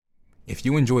If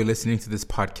you enjoy listening to this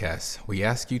podcast, we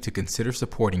ask you to consider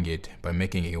supporting it by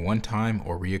making a one-time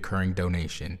or reoccurring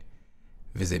donation.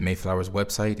 Visit Mayflower's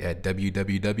website at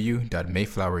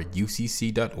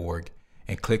www.mayflowerucc.org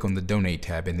and click on the Donate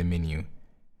tab in the menu.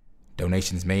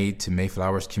 Donations made to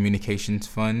Mayflower's Communications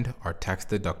Fund are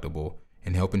tax-deductible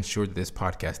and help ensure that this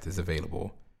podcast is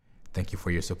available. Thank you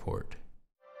for your support.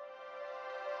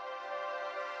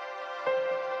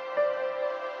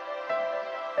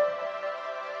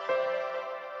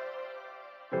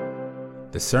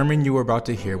 The sermon you are about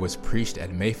to hear was preached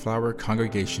at Mayflower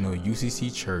Congregational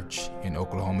UCC Church in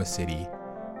Oklahoma City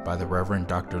by the Reverend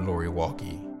Dr. Lori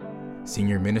Walke,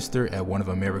 senior minister at one of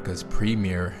America's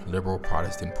premier liberal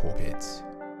Protestant pulpits.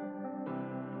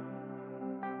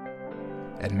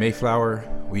 At Mayflower,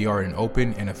 we are an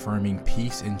open and affirming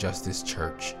peace and justice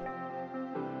church,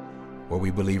 where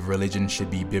we believe religion should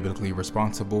be biblically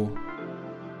responsible,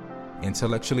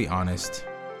 intellectually honest,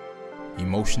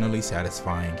 emotionally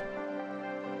satisfying,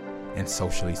 and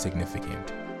socially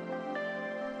significant.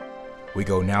 We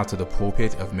go now to the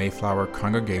pulpit of Mayflower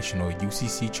Congregational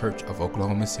UCC Church of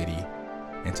Oklahoma City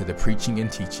and to the preaching and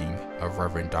teaching of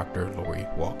Reverend Dr. Lori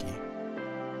Walke.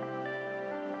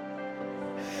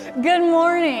 Good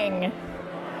morning.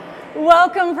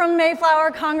 Welcome from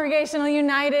Mayflower Congregational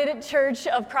United Church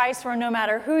of Christ, where no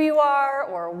matter who you are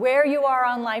or where you are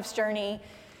on life's journey,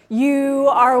 you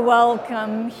are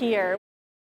welcome here.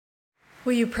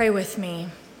 Will you pray with me?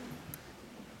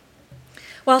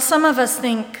 While some of us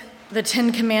think the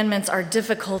Ten Commandments are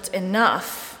difficult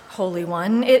enough, Holy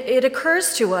One, it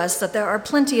occurs to us that there are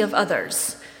plenty of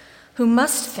others who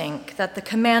must think that the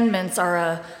commandments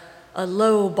are a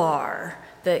low bar,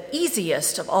 the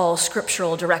easiest of all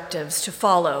scriptural directives to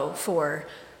follow for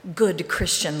good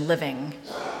Christian living.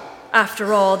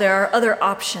 After all, there are other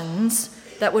options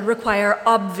that would require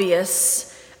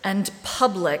obvious and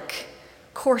public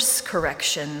course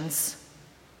corrections.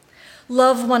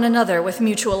 Love one another with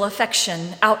mutual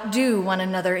affection, outdo one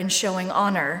another in showing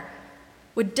honor,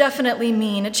 would definitely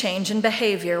mean a change in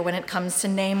behavior when it comes to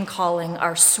name-calling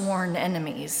our sworn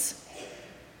enemies.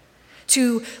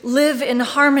 To live in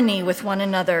harmony with one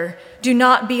another, do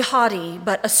not be haughty,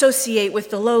 but associate with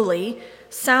the lowly,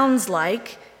 sounds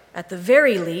like, at the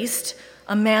very least,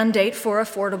 a mandate for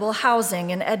affordable housing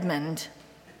in Edmond.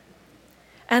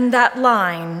 And that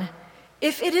line,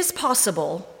 if it is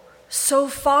possible, so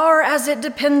far as it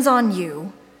depends on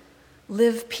you,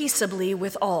 live peaceably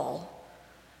with all.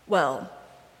 Well,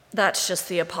 that's just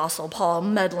the Apostle Paul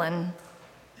meddling.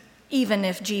 Even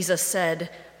if Jesus said,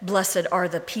 "Blessed are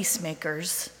the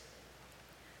peacemakers."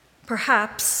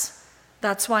 Perhaps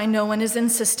that's why no one is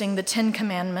insisting the Ten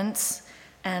Commandments,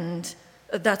 and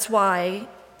that's why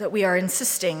that we are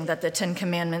insisting that the Ten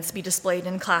Commandments be displayed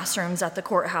in classrooms at the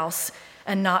courthouse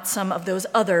and not some of those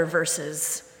other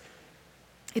verses.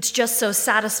 It's just so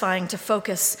satisfying to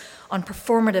focus on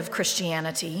performative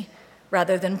Christianity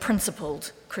rather than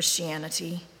principled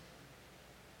Christianity.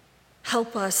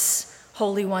 Help us,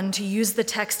 Holy One, to use the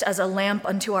text as a lamp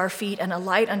unto our feet and a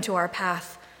light unto our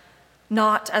path,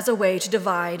 not as a way to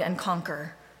divide and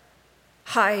conquer.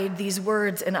 Hide these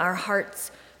words in our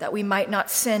hearts that we might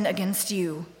not sin against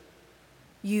you,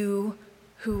 you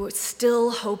who,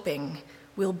 still hoping,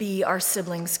 will be our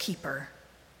siblings' keeper.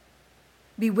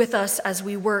 Be with us as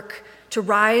we work to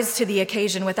rise to the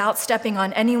occasion without stepping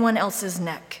on anyone else's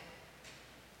neck.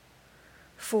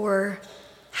 For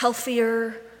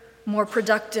healthier, more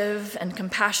productive, and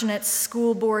compassionate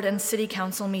school board and city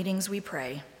council meetings, we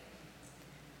pray.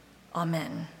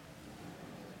 Amen.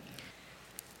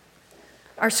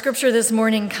 Our scripture this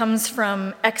morning comes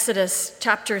from Exodus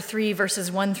chapter 3,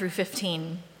 verses 1 through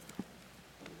 15.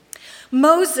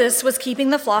 Moses was keeping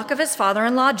the flock of his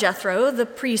father-in-law Jethro, the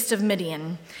priest of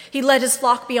Midian. He led his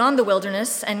flock beyond the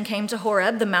wilderness and came to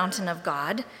Horeb, the mountain of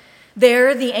God.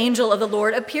 There the angel of the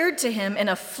Lord appeared to him in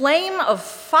a flame of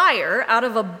fire out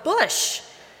of a bush.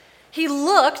 He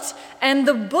looked, and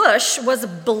the bush was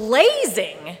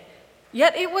blazing,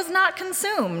 yet it was not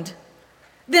consumed.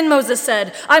 Then Moses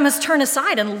said, "I must turn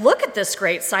aside and look at this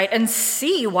great sight and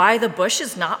see why the bush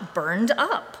is not burned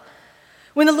up."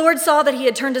 When the Lord saw that he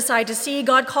had turned aside to see,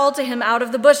 God called to him out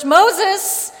of the bush,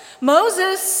 "Moses,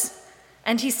 Moses!"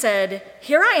 And he said,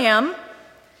 "Here I am."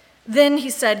 Then he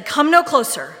said, "Come no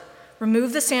closer.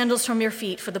 Remove the sandals from your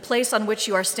feet, for the place on which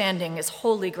you are standing is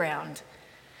holy ground."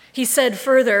 He said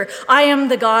further, "I am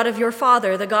the God of your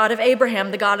father, the God of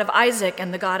Abraham, the God of Isaac,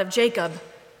 and the God of Jacob."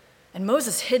 And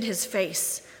Moses hid his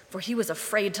face, for he was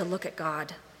afraid to look at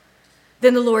God.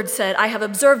 Then the Lord said, "I have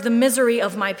observed the misery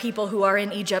of my people who are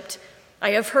in Egypt.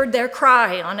 I have heard their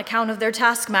cry on account of their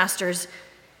taskmasters.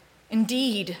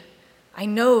 Indeed, I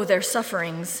know their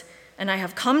sufferings, and I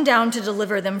have come down to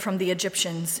deliver them from the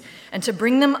Egyptians and to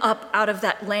bring them up out of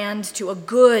that land to a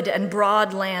good and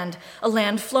broad land, a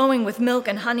land flowing with milk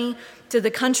and honey, to the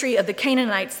country of the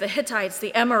Canaanites, the Hittites,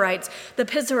 the Amorites, the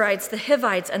Pizerites, the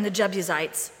Hivites, and the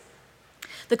Jebusites.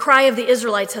 The cry of the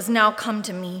Israelites has now come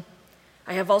to me.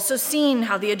 I have also seen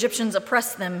how the Egyptians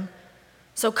oppress them.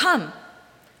 So come,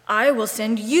 I will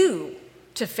send you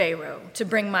to Pharaoh to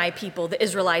bring my people, the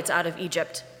Israelites, out of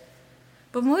Egypt.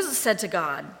 But Moses said to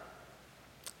God,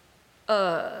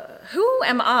 who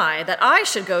am I that I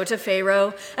should go to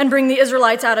Pharaoh and bring the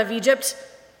Israelites out of Egypt?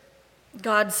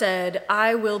 God said,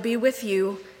 I will be with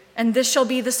you, and this shall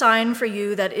be the sign for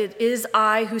you that it is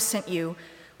I who sent you.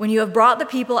 When you have brought the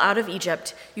people out of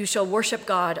Egypt, you shall worship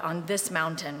God on this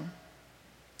mountain.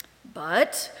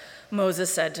 But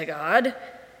Moses said to God,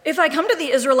 if I come to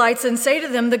the Israelites and say to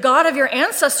them, the God of your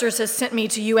ancestors has sent me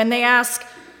to you, and they ask,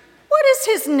 what is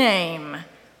his name?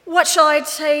 What shall I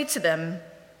say to them?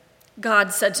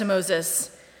 God said to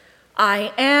Moses,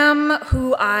 I am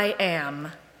who I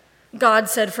am. God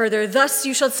said further, thus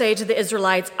you shall say to the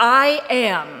Israelites, I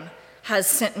am has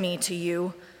sent me to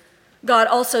you. God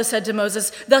also said to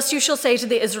Moses, thus you shall say to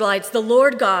the Israelites, the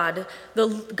Lord God, the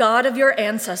God of your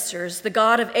ancestors, the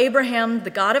God of Abraham, the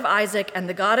God of Isaac, and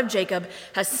the God of Jacob,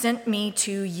 has sent me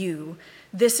to you.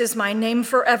 This is my name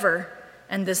forever,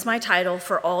 and this my title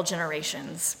for all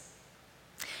generations.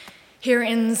 Here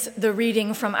ends the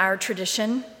reading from our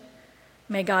tradition.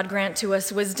 May God grant to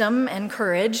us wisdom and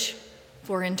courage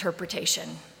for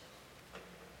interpretation.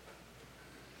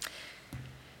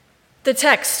 The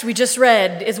text we just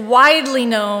read is widely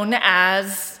known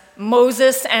as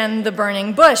Moses and the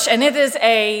Burning Bush, and it is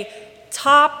a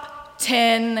top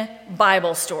 10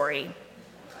 Bible story.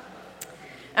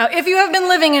 Now, if you have been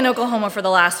living in Oklahoma for the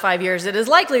last 5 years, it is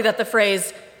likely that the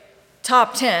phrase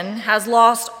top 10 has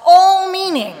lost all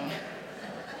meaning.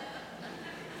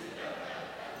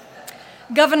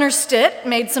 Governor Stitt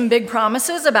made some big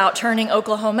promises about turning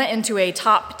Oklahoma into a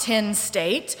top 10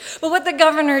 state, but what the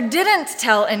governor didn't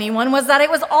tell anyone was that it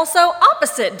was also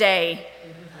opposite day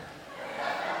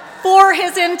for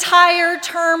his entire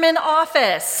term in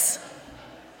office.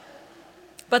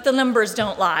 But the numbers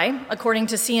don't lie. According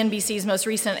to CNBC's most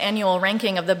recent annual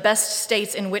ranking of the best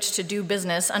states in which to do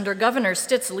business under Governor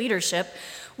Stitt's leadership,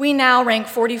 we now rank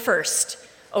 41st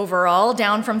overall,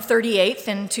 down from 38th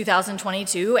in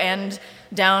 2022 and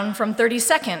down from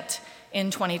 32nd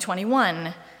in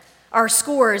 2021. Our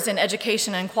scores in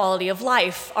education and quality of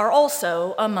life are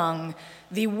also among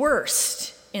the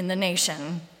worst in the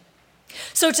nation.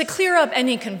 So to clear up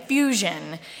any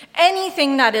confusion,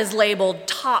 anything that is labeled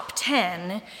top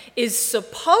 10 is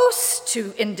supposed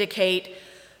to indicate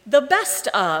the best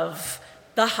of,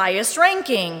 the highest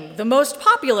ranking, the most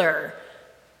popular,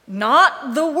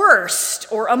 not the worst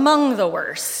or among the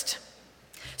worst.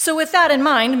 So with that in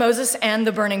mind, Moses and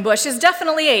the Burning Bush is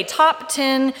definitely a top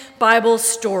 10 Bible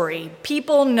story.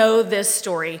 People know this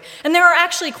story. And there are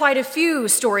actually quite a few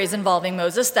stories involving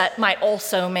Moses that might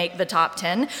also make the top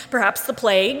 10. Perhaps the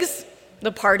plagues,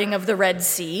 the parting of the Red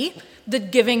Sea, the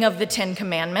giving of the 10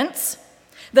 Commandments.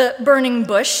 The Burning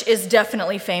Bush is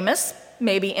definitely famous,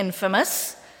 maybe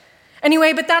infamous.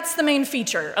 Anyway, but that's the main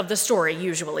feature of the story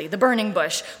usually, the burning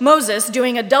bush. Moses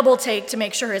doing a double take to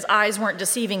make sure his eyes weren't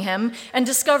deceiving him and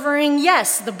discovering,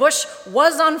 yes, the bush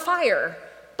was on fire,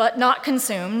 but not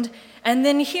consumed, and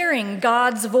then hearing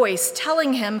God's voice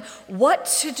telling him what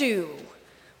to do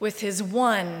with his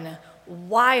one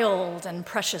wild and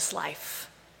precious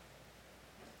life.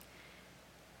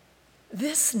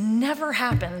 This never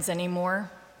happens anymore.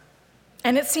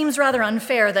 And it seems rather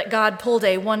unfair that God pulled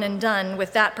a one and done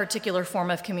with that particular form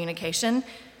of communication.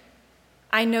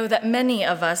 I know that many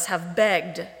of us have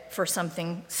begged for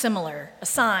something similar, a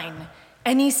sign,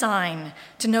 any sign,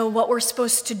 to know what we're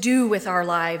supposed to do with our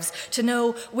lives, to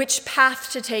know which path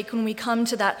to take when we come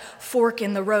to that fork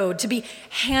in the road, to be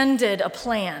handed a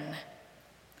plan.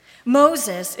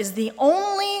 Moses is the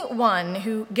only one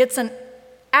who gets an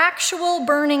actual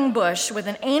burning bush with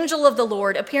an angel of the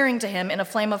Lord appearing to him in a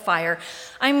flame of fire.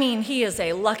 I mean, he is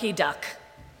a lucky duck.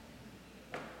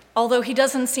 Although he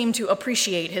doesn't seem to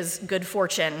appreciate his good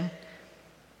fortune.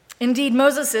 Indeed,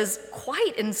 Moses is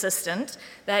quite insistent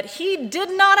that he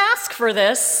did not ask for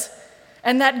this,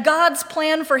 and that God's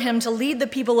plan for him to lead the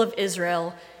people of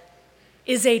Israel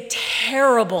is a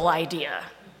terrible idea.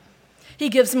 He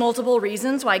gives multiple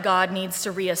reasons why God needs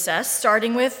to reassess,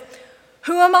 starting with,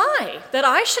 who am I that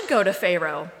I should go to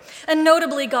Pharaoh? And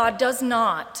notably, God does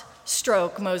not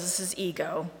stroke Moses'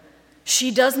 ego.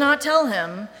 She does not tell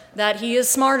him that he is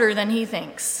smarter than he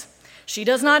thinks. She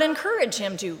does not encourage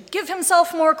him to give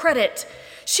himself more credit.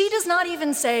 She does not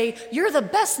even say, "You're the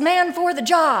best man for the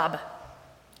job."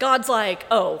 God's like,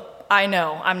 "Oh, I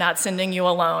know, I'm not sending you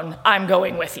alone. I'm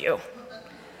going with you."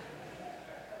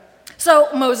 So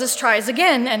Moses tries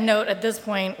again, and note at this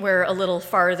point we're a little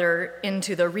farther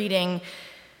into the reading.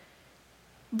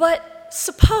 "But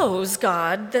suppose,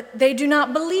 God, that they do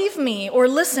not believe me or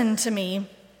listen to me."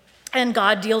 And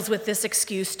God deals with this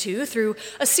excuse too through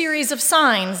a series of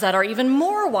signs that are even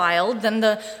more wild than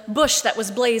the bush that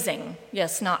was blazing,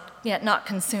 yes, not yet not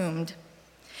consumed.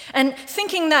 And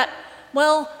thinking that,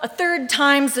 well, a third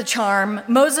time's the charm,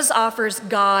 Moses offers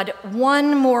God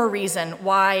one more reason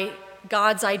why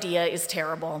God's idea is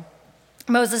terrible.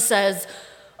 Moses says,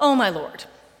 "Oh, my Lord,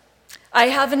 I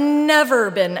have never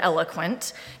been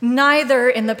eloquent, neither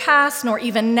in the past nor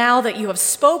even now that you have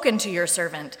spoken to your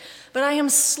servant, but I am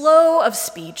slow of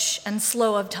speech and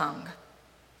slow of tongue."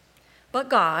 But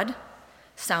God,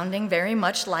 sounding very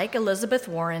much like Elizabeth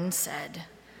Warren, said,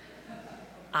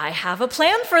 "I have a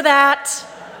plan for that."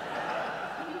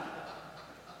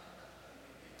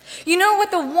 You know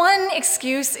what the one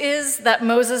excuse is that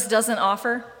Moses doesn't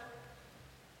offer?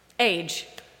 Age.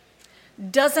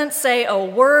 Doesn't say a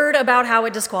word about how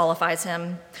it disqualifies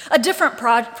him. A different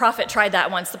prophet tried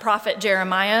that once, the prophet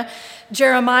Jeremiah.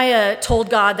 Jeremiah told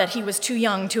God that he was too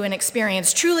young, too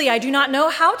inexperienced. "Truly, I do not know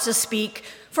how to speak,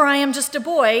 for I am just a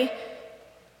boy,"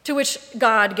 to which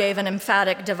God gave an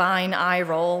emphatic divine eye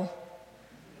roll.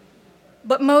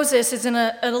 But Moses is in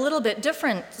a little bit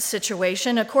different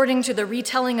situation. According to the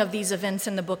retelling of these events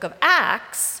in the book of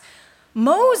Acts,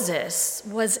 Moses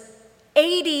was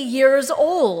 80 years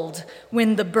old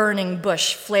when the burning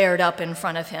bush flared up in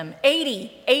front of him.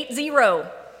 80.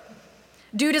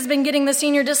 Dude has been getting the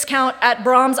senior discount at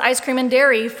Brahms Ice Cream and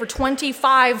Dairy for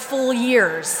 25 full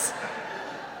years.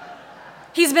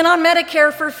 He's been on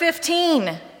Medicare for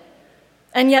 15.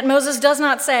 And yet Moses does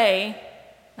not say,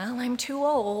 "Well, I'm too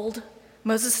old."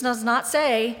 Moses does not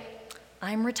say,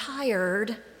 "I'm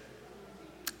retired."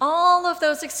 All of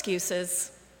those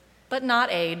excuses, but not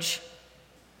age.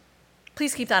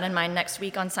 Please keep that in mind next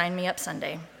week on Sign Me Up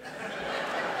Sunday.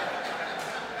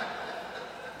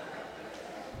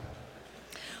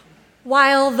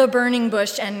 While the burning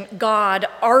bush and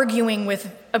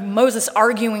Moses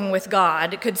arguing with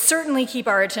God could certainly keep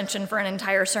our attention for an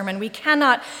entire sermon, we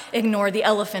cannot ignore the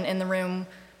elephant in the room,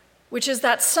 which is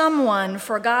that someone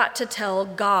forgot to tell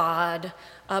God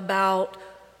about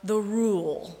the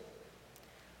rule.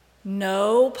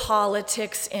 No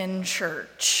politics in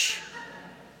church.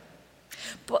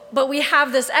 But we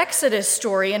have this Exodus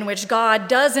story in which God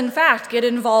does, in fact, get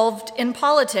involved in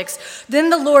politics. "Then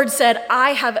the Lord said,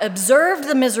 I have observed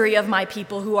the misery of my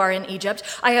people who are in Egypt.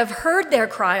 I have heard their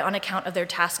cry on account of their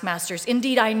taskmasters.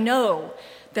 Indeed, I know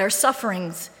their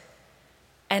sufferings,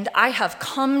 and I have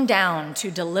come down to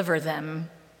deliver them."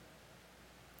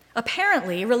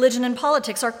 Apparently, religion and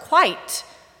politics are quite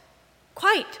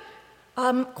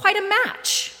a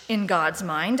match in God's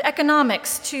mind.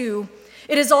 Economics, too.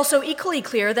 It is also equally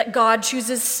clear that God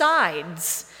chooses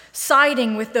sides,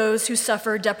 siding with those who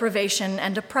suffer deprivation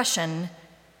and oppression.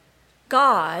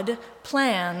 God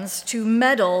plans to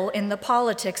meddle in the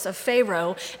politics of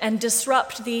Pharaoh and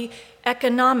disrupt the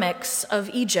economics of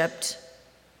Egypt.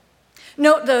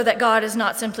 Note, though, that God is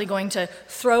not simply going to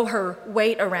throw her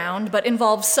weight around, but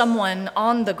involves someone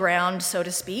on the ground, so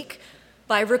to speak,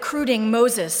 by recruiting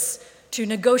Moses to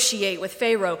negotiate with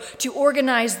Pharaoh, to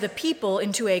organize the people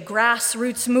into a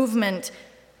grassroots movement,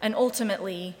 and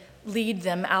ultimately lead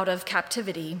them out of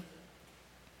captivity.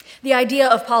 The idea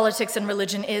of politics and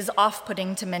religion is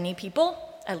off-putting to many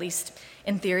people, at least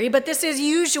in theory, but this is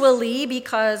usually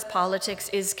because politics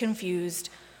is confused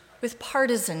with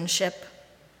partisanship.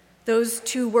 Those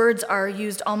two words are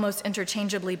used almost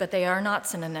interchangeably, but they are not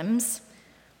synonyms.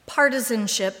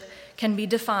 Partisanship can be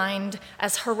defined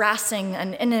as harassing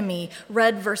an enemy,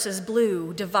 red versus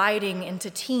blue, dividing into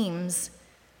teams.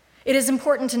 It is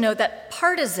important to note that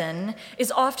partisan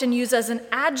is often used as an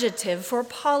adjective for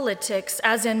politics,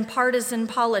 as in partisan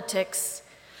politics,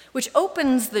 which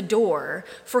opens the door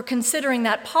for considering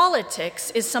that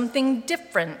politics is something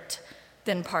different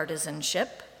than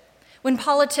partisanship. When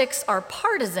politics are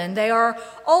partisan, they are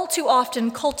all too often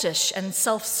cultish and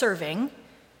self-serving,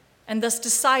 and thus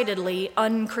decidedly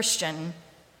unchristian.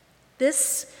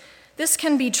 This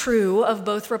can be true of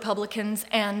both Republicans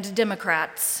and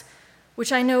Democrats,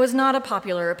 which I know is not a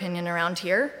popular opinion around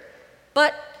here,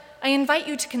 but I invite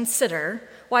you to consider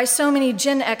why so many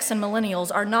Gen X and millennials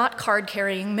are not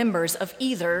card-carrying members of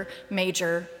either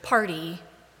major party.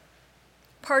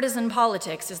 Partisan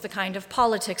politics is the kind of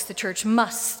politics the church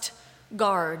must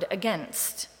guard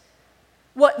against.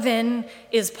 What then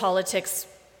is politics?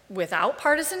 without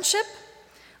partisanship?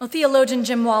 Well, theologian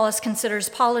Jim Wallis considers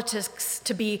politics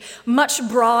to be much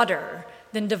broader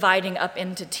than dividing up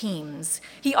into teams.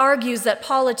 He argues that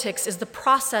politics is the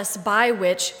process by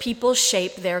which people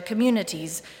shape their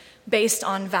communities based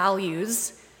on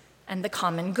values and the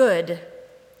common good.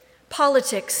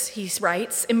 Politics, he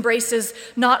writes, embraces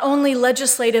not only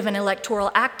legislative and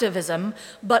electoral activism,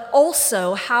 but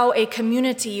also how a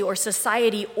community or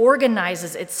society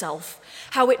organizes itself,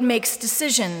 how it makes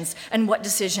decisions, and what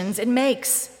decisions it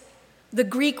makes. The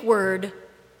Greek word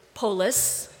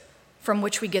polis, from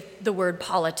which we get the word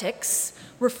politics,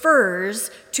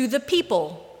 refers to the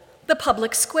people, the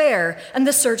public square, and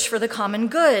the search for the common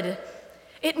good.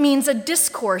 It means a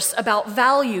discourse about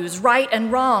values, right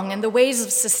and wrong, and the ways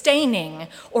of sustaining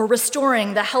or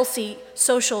restoring the healthy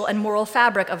social and moral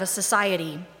fabric of a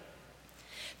society.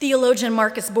 Theologian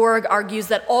Marcus Borg argues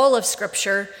that all of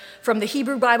Scripture, from the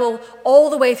Hebrew Bible all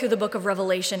the way through the book of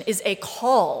Revelation, is a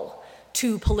call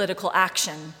to political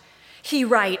action. He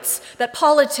writes that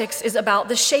politics is about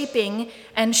the shaping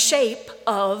and shape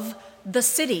of the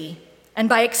city, and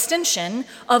by extension,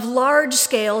 of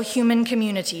large-scale human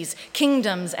communities,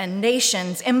 kingdoms and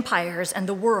nations, empires, and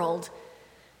the world.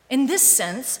 In this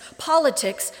sense,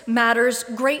 politics matters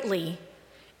greatly.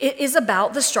 It is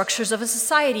about the structures of a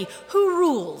society. Who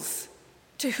rules?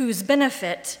 To whose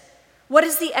benefit? What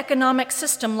is the economic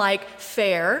system like,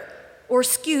 fair or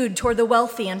skewed toward the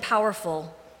wealthy and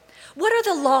powerful? What are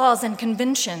the laws and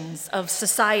conventions of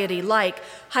society like,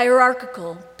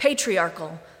 hierarchical,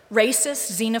 patriarchal,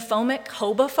 racist, xenophobic,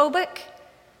 homophobic?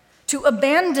 To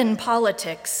abandon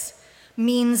politics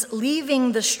means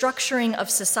leaving the structuring of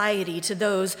society to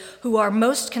those who are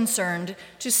most concerned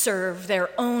to serve their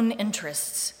own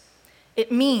interests. It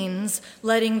means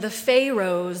letting the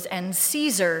pharaohs and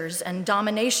Caesars and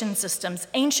domination systems,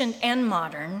 ancient and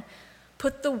modern,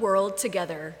 put the world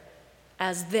together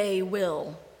as they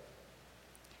will.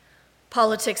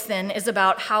 Politics, then, is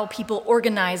about how people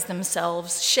organize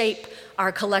themselves, shape our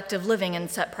collective living,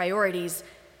 and set priorities.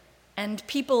 And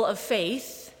people of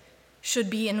faith should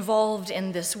be involved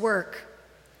in this work.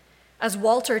 As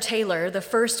Walter Taylor, the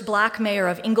first Black mayor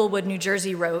of Englewood, New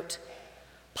Jersey, wrote,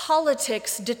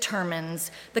 "Politics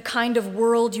determines the kind of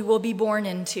world you will be born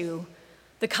into,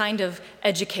 the kind of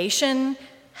education,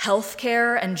 health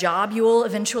care, and job you will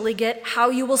eventually get, how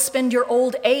you will spend your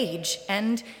old age,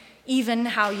 and even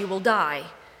how you will die.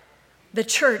 The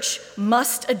church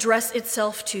must address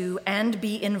itself to and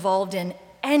be involved in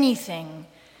anything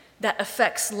that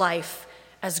affects life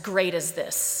as great as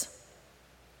this."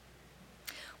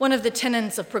 One of the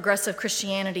tenets of progressive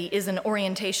Christianity is an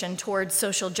orientation towards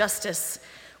social justice,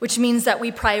 which means that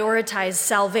we prioritize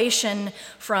salvation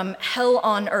from hell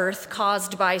on earth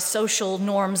caused by social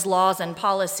norms, laws, and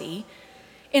policy,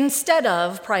 instead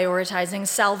of prioritizing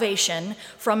salvation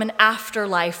from an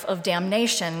afterlife of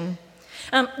damnation.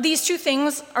 These two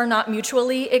things are not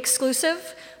mutually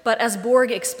exclusive, but as Borg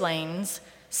explains,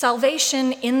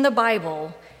 salvation in the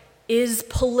Bible is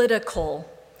political,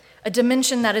 a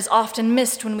dimension that is often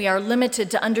missed when we are limited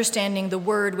to understanding the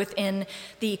word within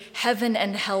the heaven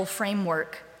and hell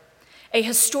framework. A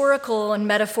historical and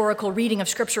metaphorical reading of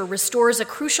Scripture restores a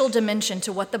crucial dimension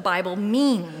to what the Bible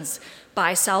means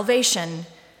by salvation,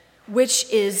 which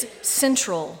is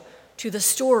central to the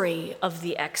story of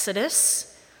the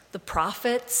Exodus, the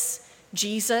prophets,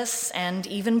 Jesus, and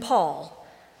even Paul.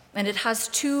 And it has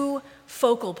two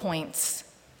focal points: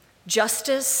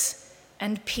 justice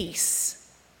and peace.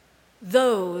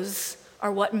 Those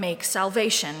are what make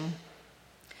salvation.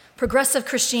 Progressive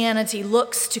Christianity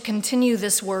looks to continue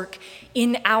this work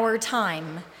in our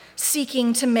time,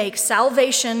 seeking to make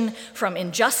salvation from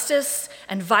injustice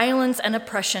and violence and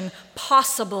oppression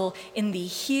possible in the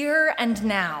here and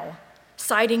now,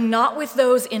 siding not with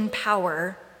those in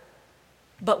power,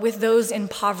 but with those in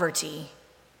poverty.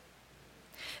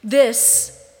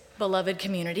 This, beloved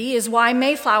community, is why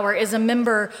Mayflower is a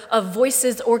member of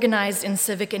Voices Organized in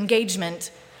Civic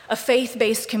Engagement, a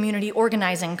faith-based community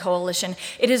organizing coalition.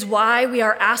 It is why we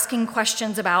are asking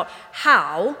questions about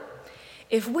how,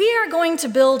 if we are going to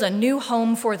build a new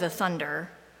home for the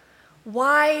thunder,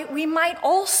 why we might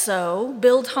also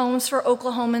build homes for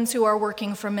Oklahomans who are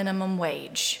working for minimum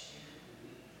wage.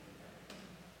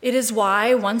 It is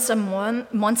why once a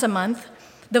month,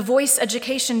 the Voice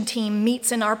Education team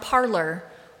meets in our parlor,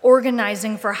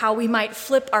 organizing for how we might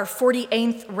flip our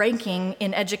 48th ranking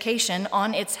in education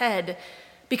on its head,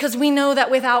 because we know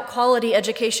that without quality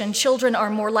education, children are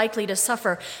more likely to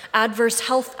suffer adverse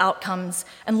health outcomes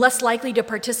and less likely to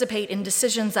participate in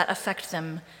decisions that affect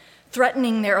them,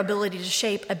 threatening their ability to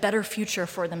shape a better future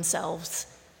for themselves.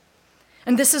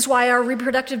 And this is why our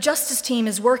reproductive justice team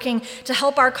is working to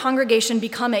help our congregation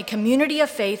become a community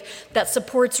of faith that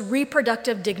supports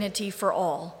reproductive dignity for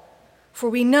all. For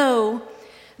we know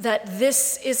that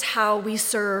this is how we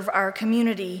serve our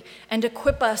community and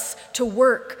equip us to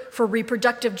work for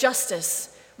reproductive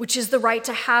justice, which is the right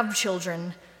to have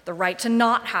children, the right to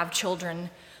not have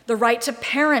children, the right to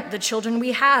parent the children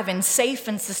we have in safe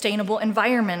and sustainable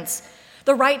environments,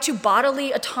 the right to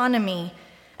bodily autonomy,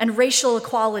 and racial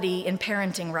equality in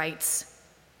parenting rights.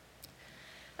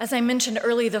 As I mentioned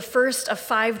earlier, the first of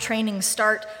 5 trainings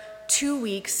start 2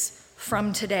 weeks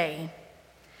from today.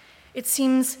 It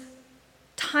seems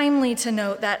timely to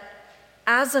note that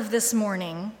as of this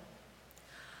morning,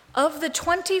 of the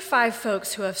 25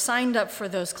 folks who have signed up for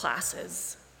those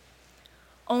classes,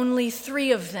 only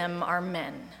 3 of them are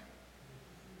men.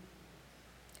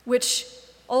 Which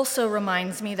also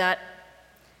reminds me that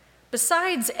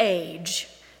besides age,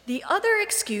 the other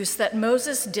excuse that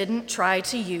Moses didn't try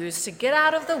to use to get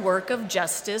out of the work of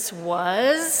justice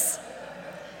was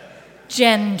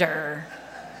gender.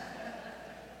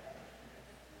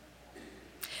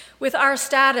 With our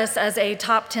status as a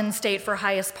top 10 state for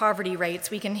highest poverty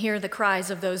rates, we can hear the cries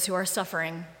of those who are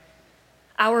suffering.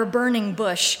 Our burning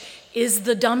bush is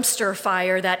the dumpster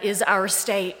fire that is our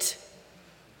state.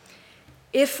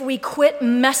 If we quit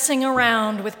messing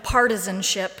around with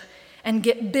partisanship and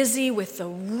get busy with the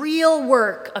real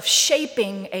work of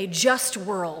shaping a just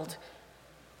world,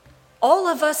 all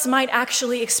of us might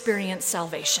actually experience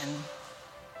salvation.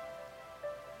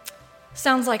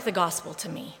 Sounds like the gospel to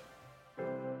me.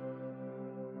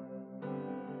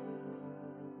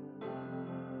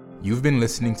 You've been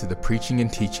listening to the preaching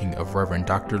and teaching of Reverend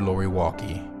Dr. Lori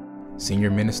Walke,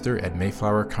 Senior Minister at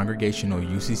Mayflower Congregational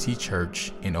UCC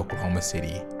Church in Oklahoma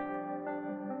City.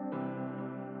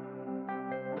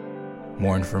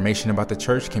 More information about the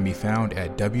church can be found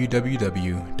at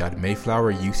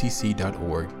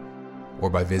www.mayflowerucc.org or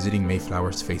by visiting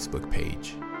Mayflower's Facebook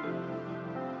page.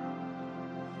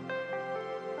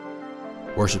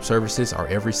 Worship services are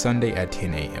every Sunday at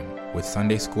 10 a.m., with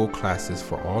Sunday school classes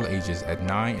for all ages at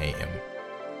 9 a.m.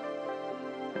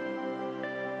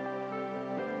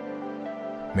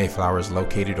 Mayflower is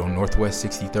located on Northwest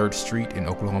 63rd Street in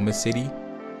Oklahoma City,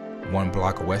 1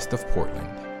 block west of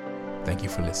Portland. Thank you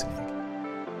for listening.